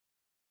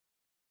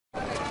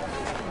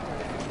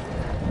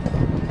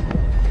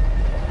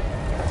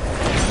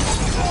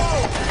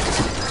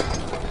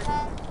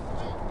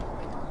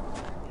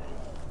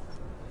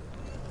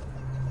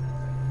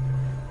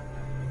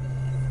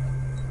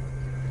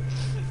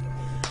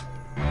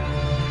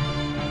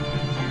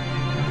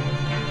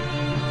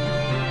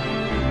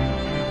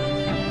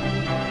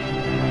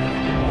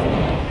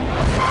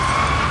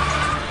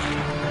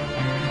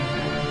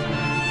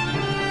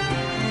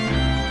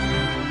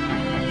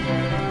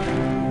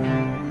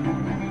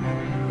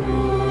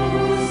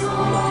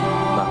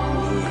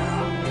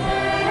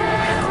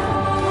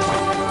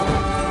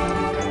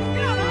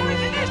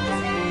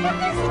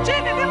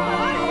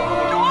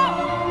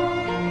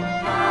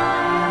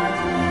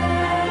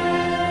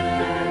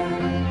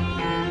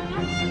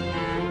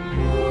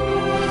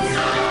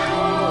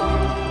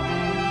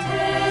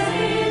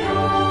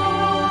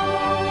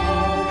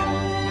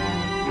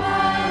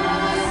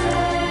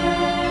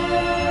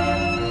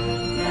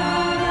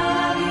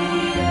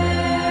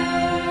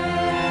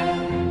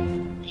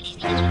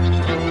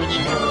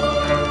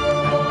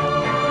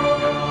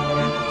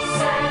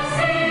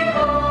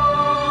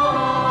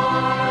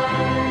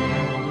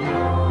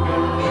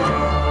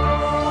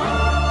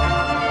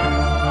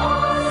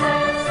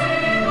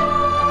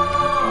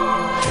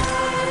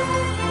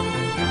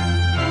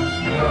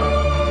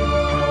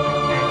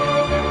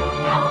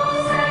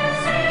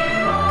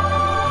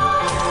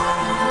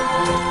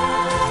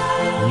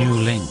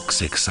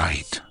Angels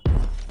excite.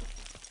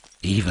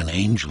 Even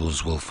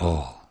angels will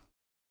fall.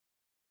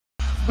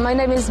 My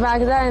name is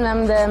Magda and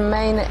I'm the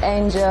main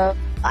angel.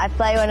 I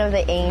play one of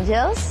the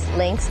angels,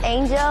 Lynx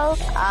angel.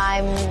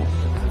 I'm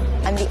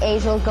the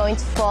angel going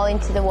to fall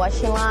into the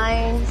watching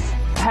lines.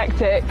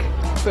 Hectic,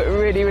 but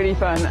really, really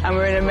fun, and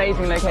we're in an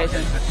amazing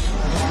location.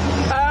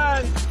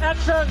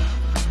 Action!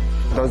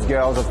 Those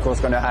girls, of course,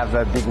 going to have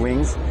big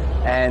wings,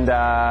 and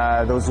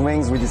those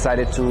wings, we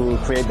decided to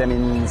create them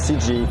in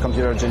CG,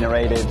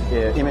 computer-generated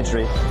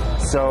imagery.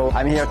 So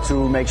I'm here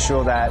to make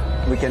sure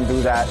that we can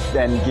do that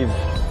and give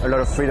a lot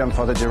of freedom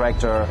for the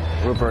director,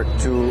 Rupert,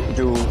 to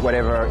do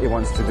whatever he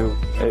wants to do.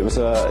 It was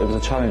a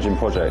challenging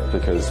project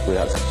because we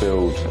had to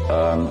build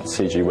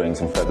CG wings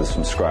and feathers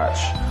from scratch,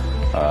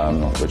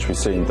 which we've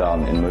seen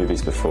done in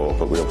movies before,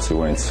 but we obviously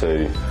wanted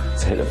to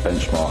hit a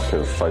benchmark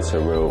of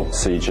photoreal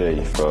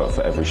CG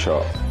for every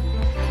shot.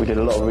 We did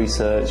a lot of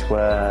research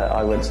where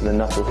I went to the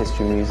Natural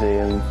History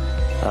Museum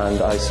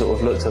and I sort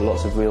of looked at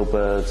lots of real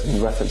birds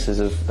and references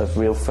of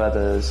real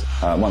feathers.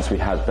 Once we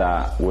had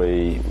that,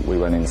 we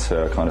went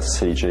into kind of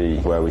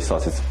CG where we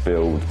started to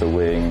build the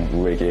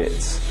wing, rig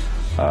it,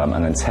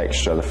 and then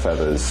texture the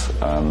feathers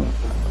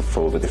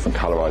for the different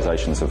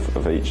colorisations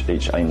of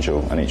each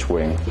angel and each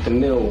wing. The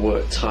mill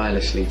worked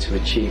tirelessly to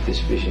achieve this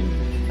vision,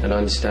 and I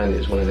understand it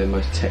was one of their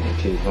most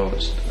technically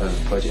advanced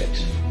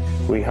projects.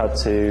 We had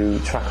to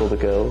track all the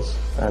girls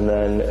and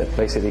then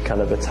basically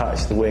kind of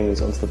attach the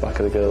wings onto the back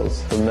of the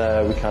girls. From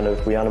there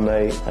we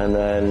animate and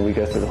then we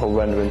go through the whole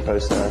rendering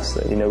process.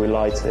 We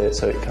light it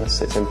so it kind of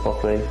sits in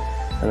properly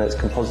and then it's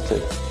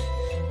composited.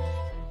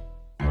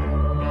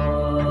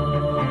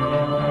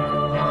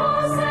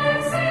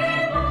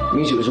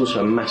 Music was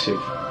also a massive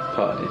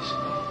part of this.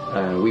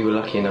 We were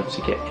lucky enough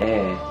to get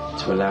air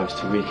to allow us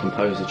to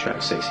recompose the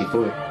track Sexy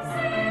Boy.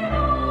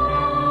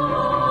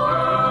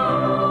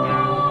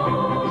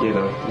 You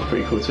know, it's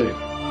pretty cool too.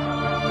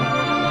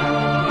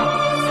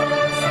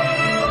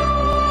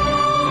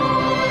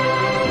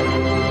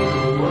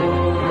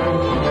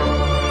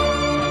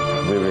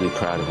 We're really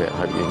proud of it. I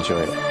hope you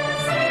enjoy it.